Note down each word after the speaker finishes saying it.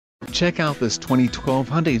Check out this 2012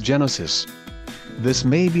 Hyundai Genesis. This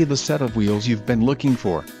may be the set of wheels you've been looking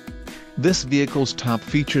for. This vehicle's top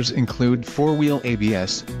features include 4-wheel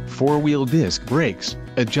ABS, 4-wheel disc brakes,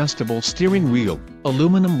 adjustable steering wheel,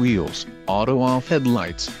 aluminum wheels, auto-off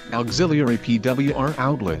headlights, auxiliary PWR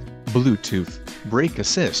outlet, Bluetooth, brake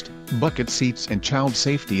assist, bucket seats and child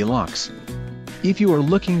safety locks. If you are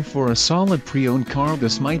looking for a solid pre-owned car,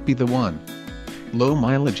 this might be the one. Low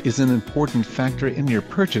mileage is an important factor in your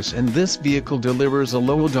purchase, and this vehicle delivers a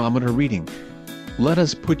low odometer reading. Let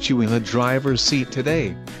us put you in the driver's seat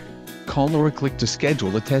today. Call or click to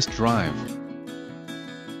schedule a test drive.